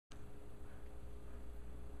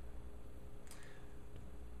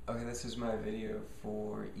Okay, this is my video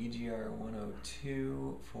for EGR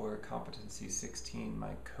 102 for Competency 16, my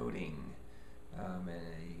coding, and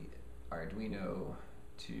a Arduino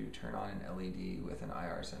to turn on an LED with an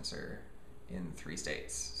IR sensor in 3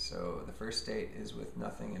 states. So the first state is with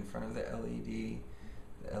nothing in front of the LED.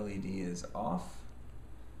 The LED is off.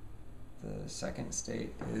 The second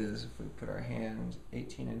state is if we put our hand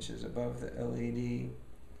 18 inches above the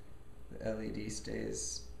LED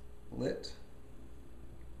stays lit.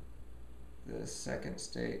 The second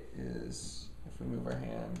state is if we move our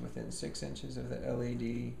hand within 6 inches of the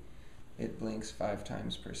LED, it blinks 5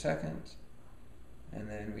 times per second. And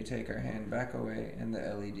then we take our hand back away and the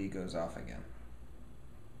LED goes off again.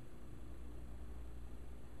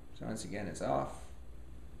 So once again, it's off,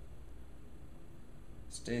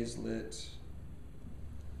 stays lit,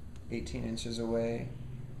 18 inches away,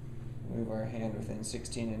 move our hand within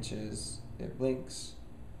 16 inches, it blinks,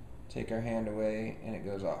 take our hand away, and it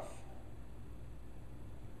goes off.